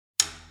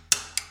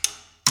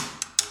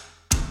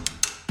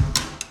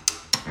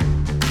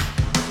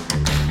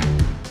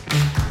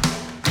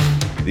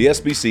The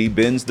SBC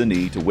bends the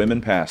knee to women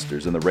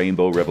pastors in the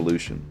Rainbow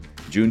Revolution,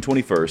 June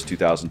 21st,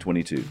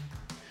 2022.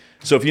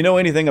 So if you know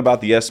anything about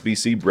the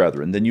SBC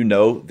brethren, then you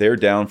know they're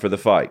down for the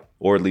fight,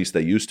 or at least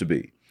they used to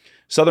be.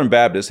 Southern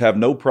Baptists have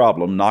no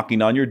problem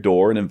knocking on your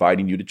door and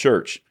inviting you to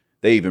church.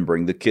 They even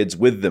bring the kids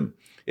with them.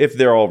 If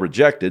they're all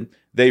rejected,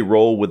 they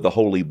roll with the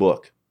holy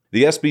book.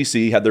 The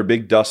SBC had their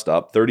big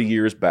dust-up 30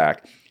 years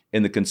back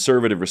in the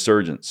conservative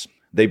resurgence.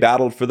 They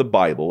battled for the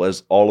Bible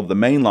as all of the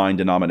mainline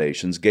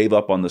denominations gave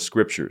up on the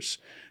scriptures.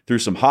 Through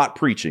some hot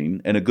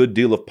preaching and a good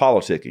deal of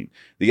politicking,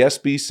 the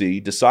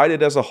SBC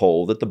decided as a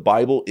whole that the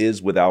Bible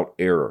is without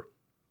error.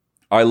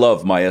 I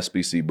love my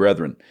SBC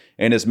brethren,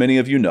 and as many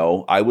of you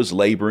know, I was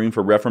laboring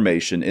for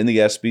reformation in the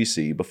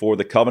SBC before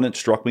the covenant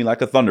struck me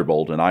like a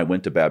thunderbolt and I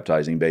went to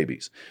baptizing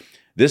babies.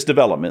 This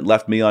development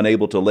left me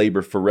unable to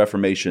labor for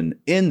reformation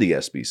in the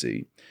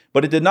SBC,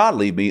 but it did not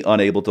leave me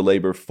unable to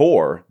labor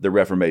for the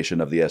reformation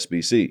of the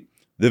SBC.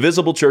 The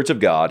visible Church of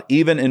God,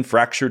 even in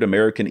fractured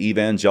American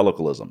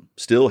evangelicalism,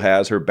 still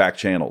has her back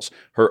channels,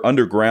 her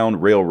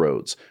underground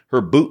railroads, her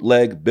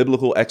bootleg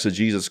biblical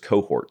exegesis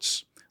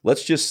cohorts.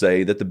 Let's just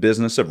say that the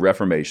business of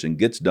reformation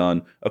gets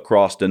done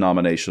across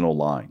denominational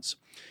lines.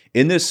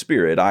 In this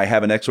spirit, I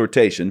have an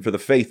exhortation for the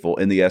faithful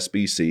in the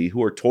SBC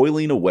who are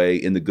toiling away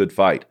in the good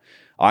fight.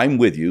 I'm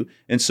with you,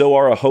 and so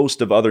are a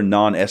host of other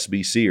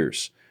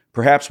non-SBCers.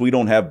 Perhaps we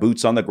don't have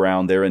boots on the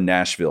ground there in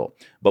Nashville,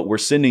 but we're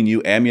sending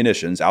you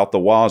ammunitions out the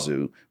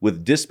wazoo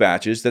with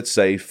dispatches that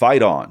say,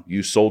 "Fight on,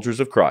 you soldiers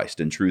of Christ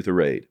in truth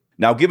arrayed."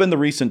 Now, given the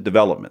recent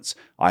developments,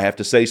 I have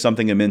to say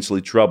something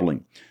immensely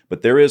troubling,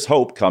 but there is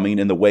hope coming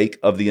in the wake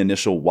of the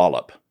initial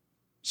wallop.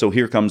 So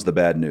here comes the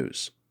bad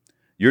news.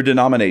 Your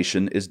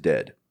denomination is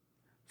dead.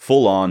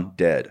 Full on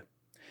dead.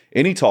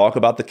 Any talk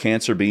about the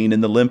cancer being in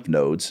the lymph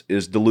nodes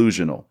is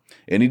delusional.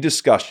 Any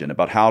discussion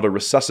about how to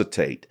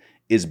resuscitate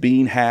is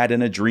being had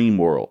in a dream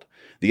world.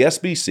 The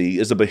SBC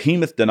is a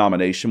behemoth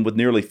denomination with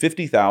nearly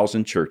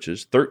 50,000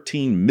 churches,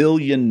 13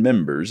 million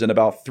members, and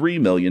about 3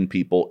 million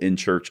people in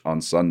church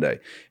on Sunday.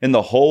 And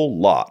the whole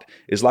lot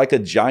is like a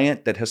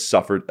giant that has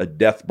suffered a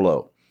death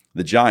blow.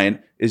 The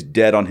giant is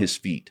dead on his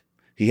feet.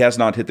 He has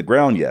not hit the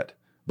ground yet,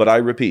 but I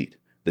repeat,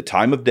 the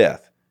time of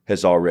death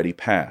has already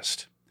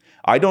passed.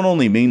 I don't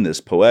only mean this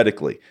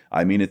poetically,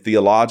 I mean it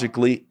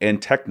theologically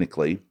and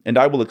technically, and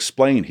I will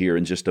explain here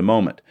in just a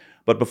moment.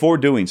 But before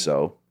doing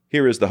so,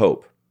 here is the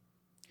hope.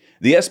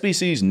 The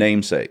SBC's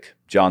namesake,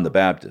 John the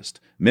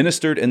Baptist,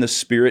 ministered in the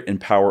spirit and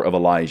power of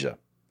Elijah.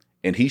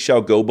 And he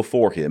shall go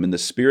before him in the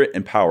spirit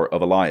and power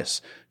of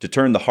Elias, to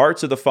turn the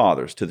hearts of the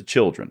fathers to the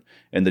children,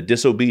 and the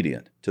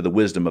disobedient to the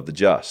wisdom of the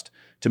just,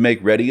 to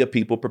make ready a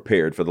people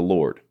prepared for the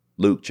Lord.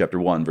 Luke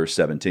chapter 1, verse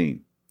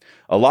 17.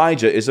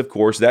 Elijah is, of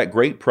course, that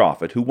great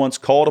prophet who once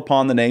called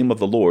upon the name of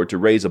the Lord to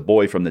raise a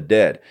boy from the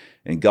dead,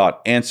 and God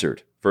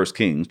answered, 1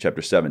 Kings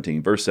chapter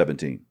 17, verse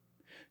 17.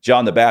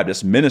 John the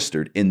Baptist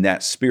ministered in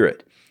that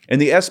spirit,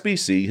 and the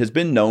SBC has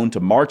been known to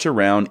march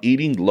around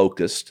eating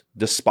locusts,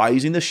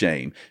 despising the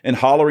shame, and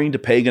hollering to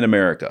pagan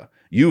America,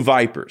 "You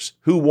vipers,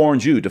 who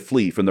warned you to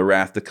flee from the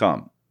wrath to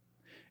come?"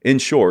 In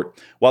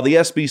short, while the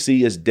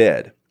SBC is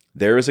dead,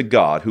 there is a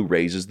God who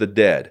raises the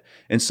dead,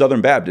 and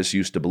Southern Baptists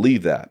used to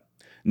believe that.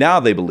 Now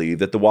they believe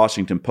that the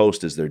Washington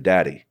Post is their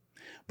daddy.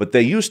 But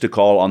they used to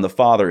call on the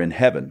Father in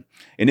heaven,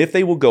 and if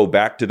they will go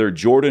back to their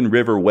Jordan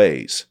River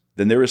ways,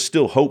 then there is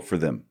still hope for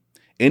them.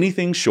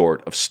 Anything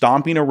short of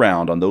stomping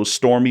around on those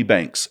stormy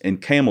banks in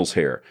camel's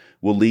hair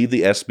will leave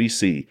the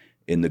SBC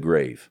in the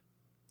grave.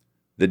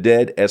 The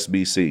dead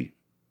SBC.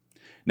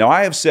 Now,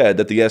 I have said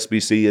that the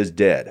SBC is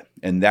dead,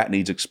 and that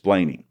needs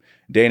explaining.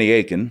 Danny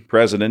Aiken,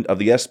 president of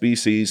the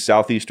SBC's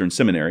Southeastern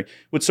Seminary,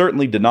 would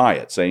certainly deny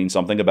it, saying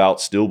something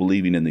about still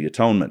believing in the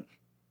atonement.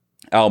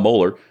 Al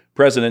Mohler,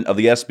 president of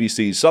the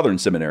SBC's Southern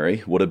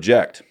Seminary, would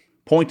object,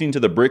 pointing to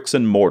the bricks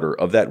and mortar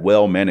of that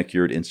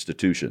well-manicured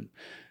institution.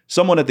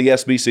 Someone at the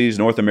SBC's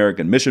North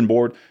American Mission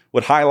Board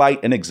would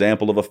highlight an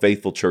example of a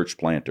faithful church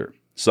planter.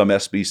 Some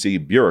SBC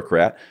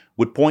bureaucrat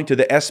would point to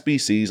the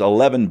SBC's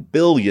 $11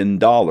 billion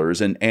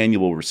in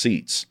annual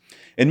receipts.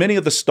 And many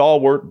of the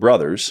stalwart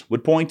brothers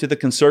would point to the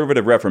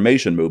conservative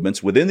Reformation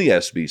movements within the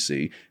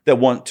SBC that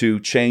want to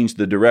change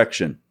the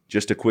direction.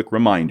 Just a quick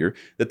reminder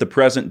that the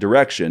present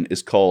direction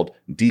is called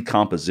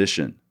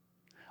decomposition.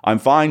 I'm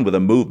fine with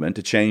a movement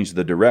to change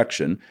the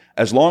direction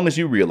as long as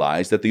you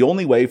realize that the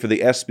only way for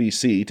the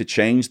SBC to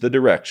change the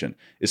direction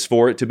is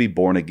for it to be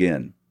born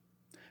again.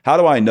 How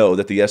do I know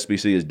that the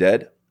SBC is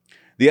dead?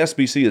 The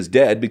SBC is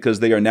dead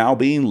because they are now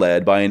being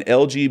led by an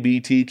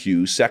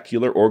LGBTQ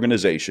secular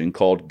organization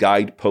called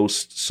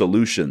Guidepost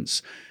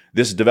Solutions.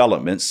 This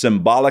development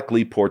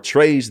symbolically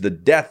portrays the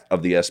death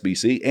of the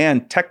SBC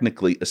and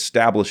technically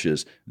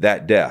establishes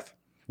that death.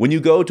 When you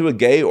go to a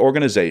gay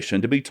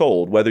organization to be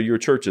told whether your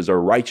churches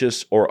are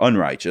righteous or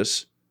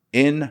unrighteous,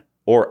 in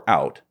or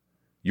out,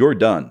 you're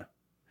done.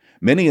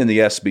 Many in the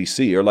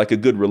SBC are like a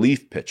good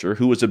relief pitcher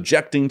who is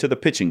objecting to the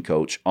pitching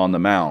coach on the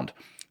mound.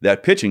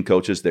 That pitching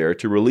coach is there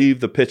to relieve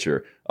the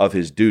pitcher of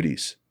his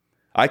duties.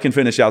 I can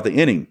finish out the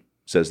inning,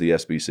 says the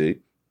SBC.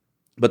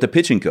 But the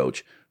pitching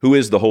coach, who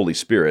is the Holy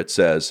Spirit,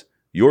 says,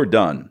 You're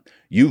done.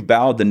 You've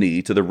bowed the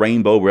knee to the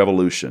rainbow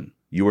revolution.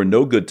 You are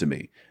no good to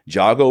me.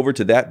 Jog over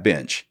to that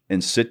bench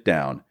and sit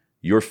down.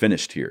 You're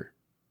finished here.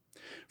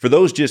 For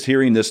those just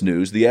hearing this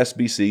news, the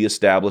SBC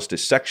established a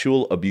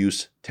sexual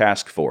abuse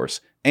task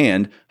force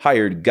and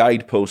hired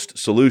Guidepost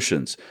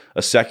Solutions,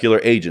 a secular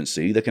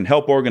agency that can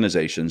help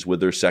organizations with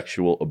their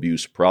sexual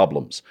abuse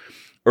problems.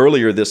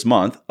 Earlier this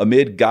month,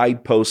 amid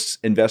Guidepost's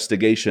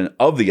investigation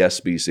of the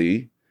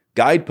SBC,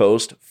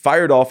 Guidepost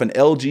fired off an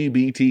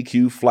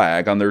LGBTQ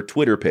flag on their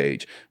Twitter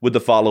page with the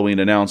following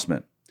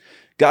announcement.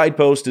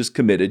 Guidepost is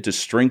committed to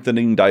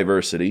strengthening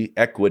diversity,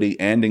 equity,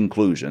 and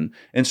inclusion,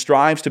 and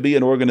strives to be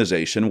an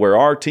organization where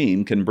our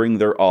team can bring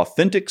their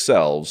authentic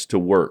selves to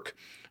work.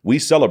 We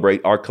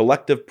celebrate our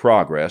collective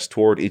progress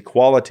toward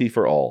equality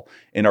for all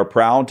and are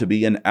proud to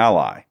be an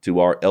ally to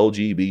our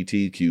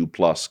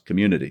LGBTQ+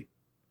 community.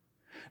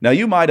 Now,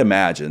 you might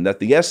imagine that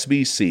the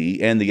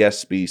SBC and the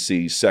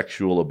SBC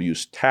Sexual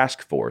Abuse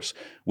Task Force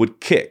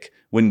would kick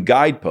when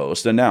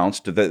Guidepost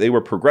announced that they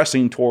were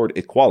progressing toward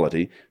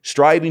equality,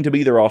 striving to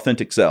be their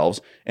authentic selves,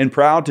 and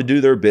proud to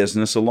do their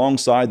business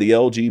alongside the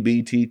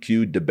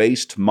LGBTQ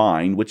debased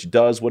mind which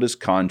does what is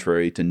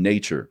contrary to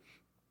nature.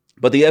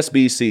 But the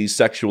SBC's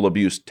Sexual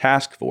Abuse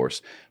Task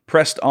Force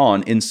pressed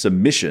on in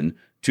submission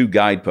to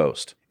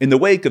Guidepost. In the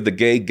wake of the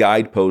gay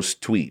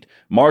Guidepost tweet,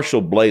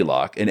 Marshall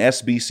Blaylock, an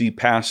SBC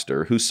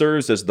pastor who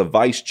serves as the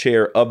vice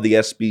chair of the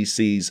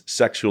SBC's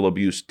Sexual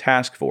Abuse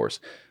Task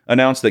Force,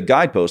 announced that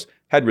Guidepost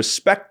had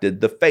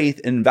respected the faith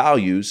and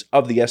values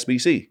of the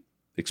SBC,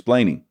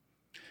 explaining,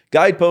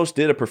 Guidepost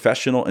did a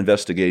professional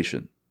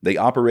investigation. They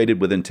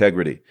operated with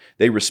integrity.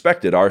 They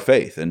respected our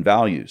faith and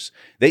values.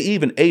 They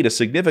even ate a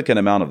significant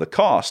amount of the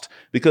cost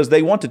because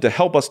they wanted to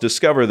help us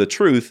discover the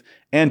truth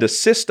and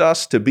assist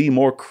us to be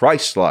more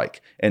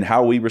Christ-like in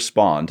how we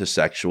respond to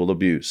sexual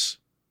abuse.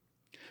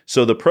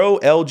 So the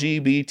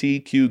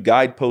pro-LGBTQ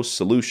Guidepost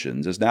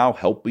Solutions is now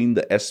helping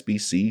the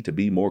SBC to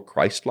be more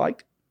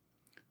Christ-like?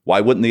 Why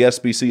wouldn't the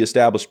SBC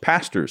establish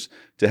pastors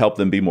to help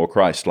them be more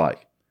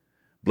Christ-like?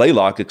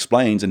 Blaylock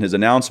explains in his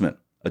announcement,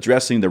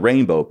 addressing the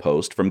rainbow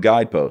post from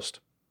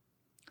Guidepost.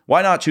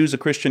 Why not choose a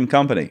Christian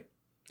company?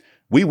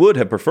 We would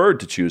have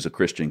preferred to choose a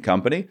Christian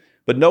company,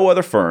 but no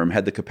other firm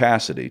had the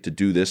capacity to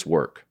do this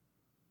work.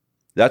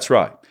 That's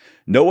right.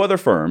 No other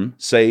firm,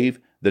 save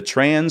the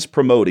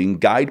trans-promoting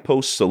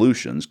Guidepost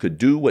Solutions, could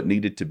do what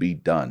needed to be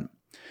done.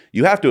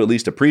 You have to at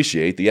least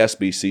appreciate the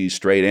SBC's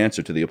straight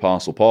answer to the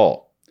Apostle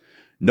Paul.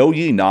 Know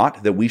ye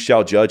not that we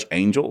shall judge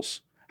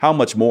angels? How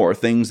much more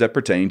things that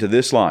pertain to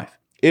this life?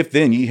 If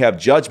then ye have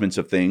judgments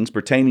of things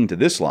pertaining to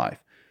this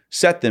life,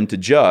 set them to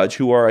judge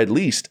who are at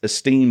least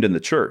esteemed in the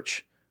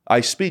church.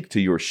 I speak to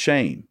your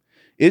shame.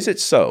 Is it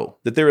so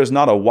that there is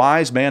not a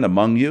wise man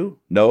among you,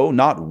 no,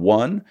 not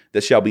one,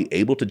 that shall be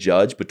able to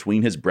judge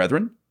between his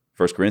brethren?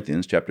 1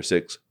 Corinthians chapter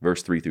 6,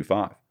 verse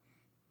 3-5.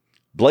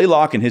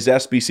 Blaylock and his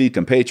SBC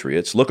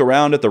compatriots look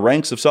around at the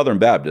ranks of Southern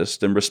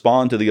Baptists and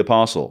respond to the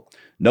apostle.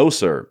 No,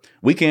 sir,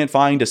 we can't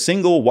find a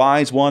single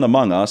wise one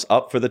among us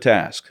up for the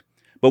task.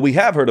 But we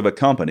have heard of a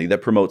company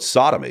that promotes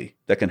sodomy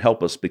that can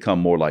help us become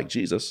more like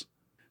Jesus.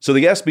 So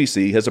the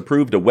SBC has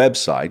approved a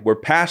website where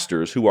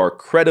pastors who are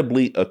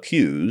credibly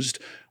accused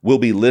will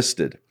be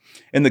listed.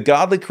 And the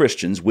godly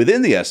Christians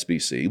within the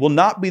SBC will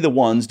not be the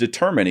ones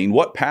determining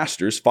what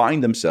pastors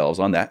find themselves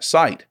on that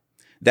site.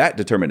 That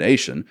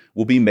determination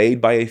will be made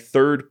by a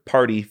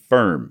third-party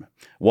firm,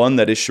 one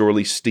that is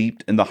surely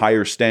steeped in the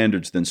higher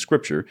standards than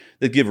Scripture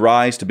that give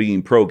rise to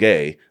being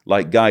pro-gay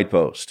like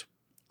Guidepost.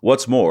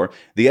 What's more,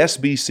 the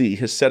SBC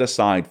has set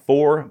aside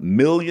 $4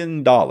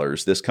 million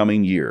this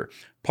coming year,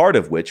 part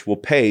of which will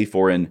pay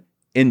for an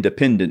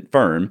independent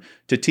firm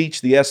to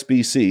teach the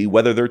SBC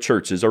whether their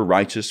churches are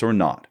righteous or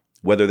not,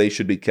 whether they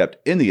should be kept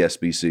in the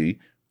SBC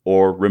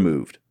or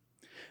removed.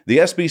 The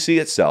SBC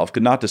itself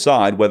could not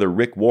decide whether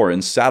Rick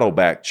Warren's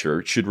Saddleback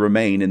Church should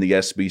remain in the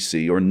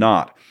SBC or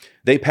not.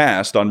 They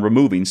passed on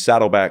removing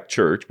Saddleback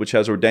Church, which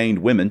has ordained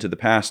women to the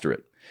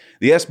pastorate.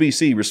 The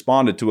SBC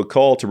responded to a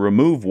call to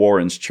remove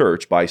Warren's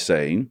church by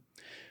saying,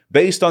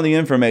 based on the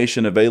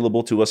information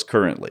available to us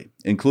currently,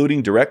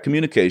 including direct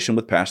communication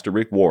with Pastor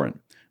Rick Warren,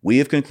 we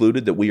have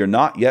concluded that we are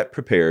not yet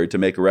prepared to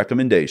make a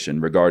recommendation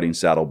regarding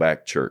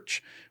Saddleback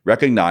Church,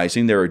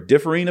 recognizing there are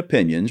differing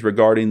opinions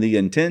regarding the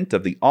intent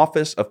of the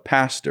office of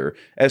pastor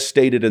as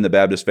stated in the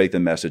Baptist Faith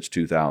and Message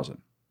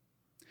 2000.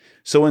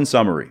 So in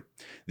summary,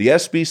 the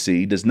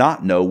SBC does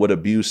not know what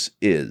abuse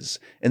is,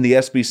 and the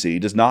SBC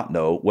does not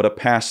know what a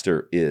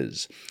pastor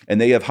is, and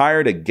they have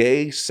hired a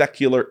gay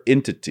secular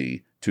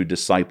entity to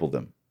disciple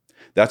them.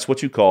 That's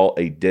what you call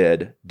a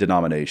dead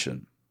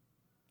denomination.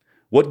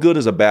 What good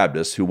is a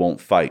Baptist who won't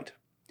fight?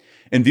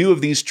 In view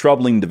of these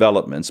troubling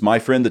developments, my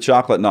friend the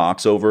Chocolate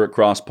Knox over at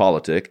Cross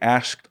Politic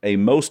asked a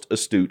most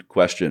astute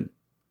question.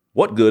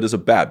 What good is a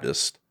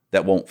Baptist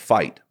that won't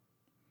fight?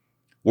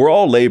 We're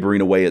all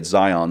laboring away at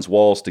Zion's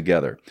walls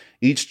together.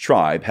 Each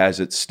tribe has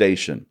its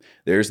station.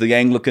 There's the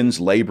Anglicans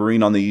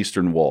laboring on the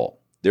eastern wall.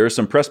 There are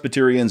some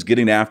Presbyterians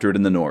getting after it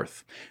in the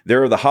north.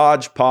 There are the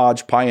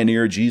hodgepodge,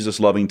 pioneer,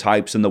 Jesus-loving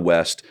types in the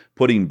west,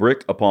 putting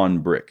brick upon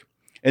brick.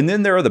 And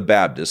then there are the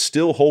Baptists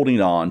still holding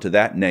on to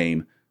that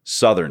name,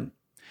 Southern.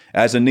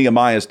 As in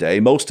Nehemiah's day,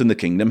 most in the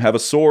kingdom have a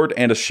sword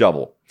and a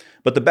shovel.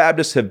 But the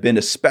Baptists have been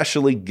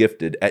especially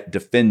gifted at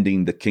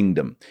defending the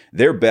kingdom.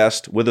 They're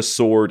best with a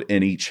sword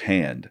in each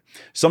hand.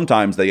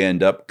 Sometimes they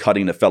end up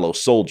cutting a fellow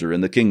soldier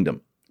in the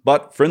kingdom.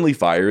 But friendly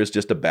fire is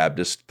just a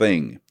Baptist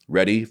thing.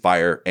 Ready,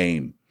 fire,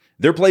 aim.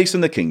 Their place in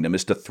the kingdom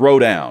is to throw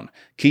down,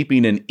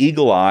 keeping an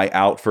eagle eye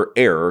out for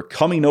error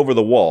coming over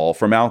the wall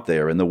from out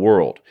there in the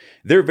world.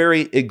 Their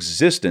very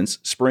existence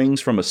springs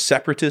from a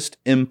separatist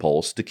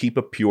impulse to keep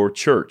a pure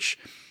church.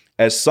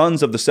 As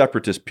sons of the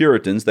separatist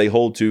Puritans, they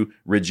hold to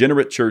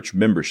regenerate church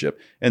membership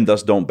and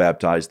thus don't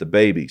baptize the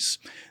babies.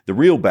 The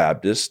real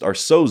Baptists are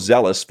so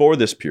zealous for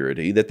this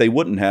purity that they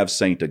wouldn't have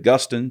St.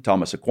 Augustine,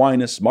 Thomas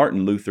Aquinas,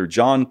 Martin Luther,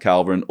 John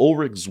Calvin,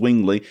 Ulrich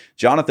Zwingli,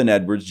 Jonathan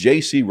Edwards,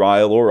 J.C.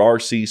 Ryle, or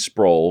R.C.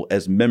 Sproul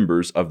as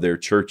members of their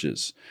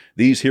churches.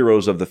 These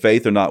heroes of the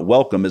faith are not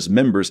welcome as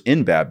members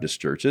in Baptist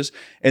churches,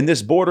 and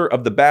this border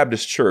of the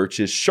Baptist church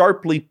is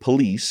sharply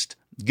policed,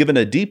 given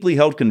a deeply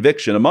held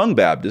conviction among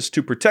Baptists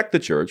to protect the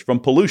church from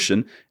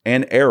pollution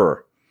and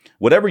error.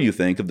 Whatever you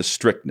think of the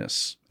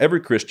strictness, every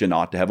Christian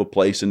ought to have a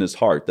place in his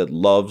heart that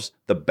loves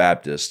the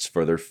Baptists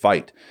for their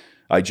fight.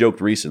 I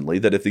joked recently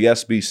that if the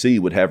SBC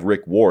would have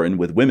Rick Warren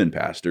with women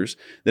pastors,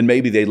 then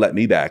maybe they'd let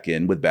me back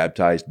in with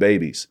baptized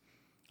babies.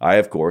 I,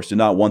 of course, do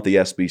not want the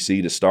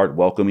SBC to start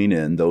welcoming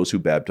in those who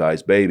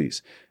baptize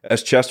babies.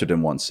 As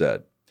Chesterton once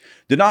said,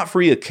 "Do not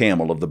free a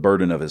camel of the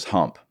burden of his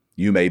hump.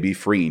 You may be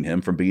freeing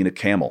him from being a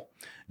camel.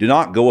 Do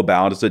not go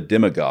about as a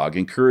demagogue,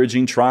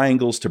 encouraging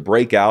triangles to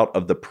break out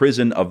of the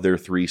prison of their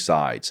three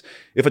sides.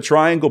 If a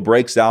triangle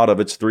breaks out of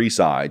its three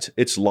sides,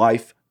 its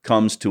life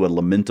comes to a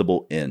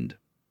lamentable end."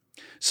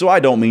 So I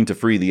don't mean to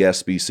free the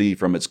SBC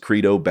from its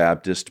Credo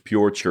Baptist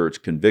Pure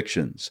Church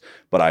convictions,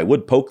 but I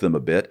would poke them a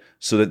bit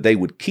so that they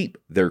would keep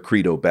their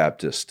Credo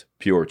Baptist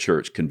Pure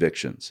Church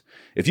convictions.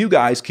 If you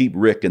guys keep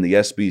Rick in the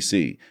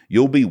SBC,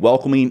 you'll be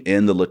welcoming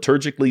in the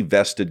liturgically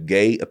vested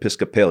gay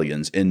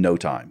Episcopalians in no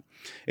time.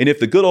 And if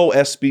the good old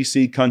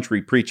SBC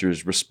country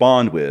preachers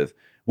respond with,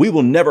 "We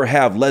will never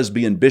have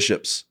lesbian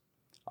bishops,"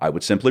 I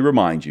would simply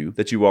remind you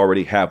that you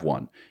already have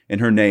one, and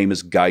her name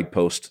is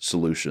Guidepost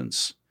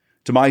Solutions.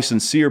 To my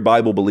sincere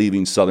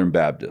Bible-believing Southern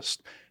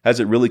Baptist, has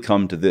it really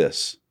come to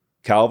this?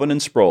 Calvin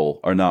and Sproul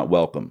are not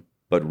welcome,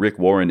 but Rick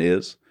Warren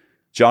is.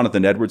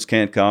 Jonathan Edwards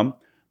can't come,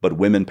 but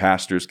women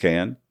pastors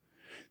can.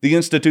 The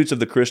Institutes of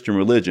the Christian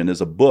Religion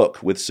is a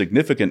book with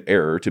significant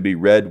error to be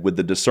read with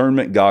the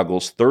discernment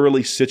goggles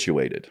thoroughly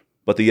situated.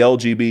 But the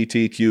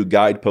LGBTQ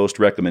guidepost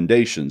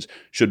recommendations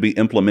should be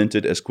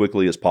implemented as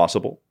quickly as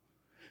possible.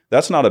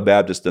 That's not a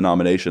Baptist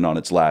denomination on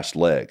its last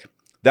leg.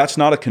 That's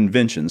not a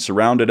convention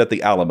surrounded at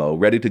the Alamo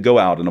ready to go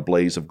out in a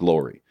blaze of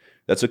glory.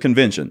 That's a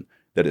convention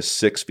that is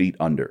 6 feet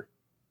under.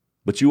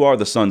 But you are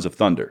the sons of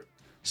thunder,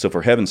 so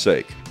for heaven's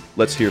sake,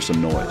 let's hear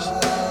some noise.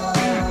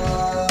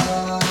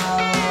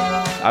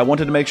 I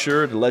wanted to make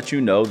sure to let you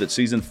know that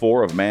Season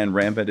 4 of Man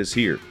Rampant is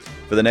here.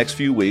 For the next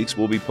few weeks,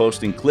 we'll be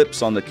posting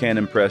clips on the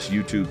Canon Press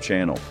YouTube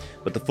channel,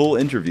 but the full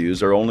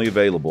interviews are only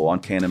available on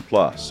Canon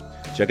Plus.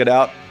 Check it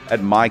out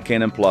at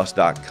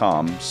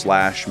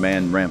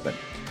mycanonplus.com/manrampant.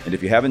 And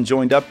if you haven't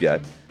joined up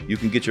yet, you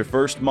can get your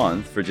first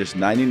month for just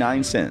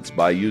 99 cents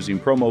by using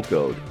promo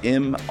code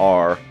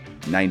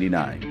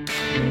MR99.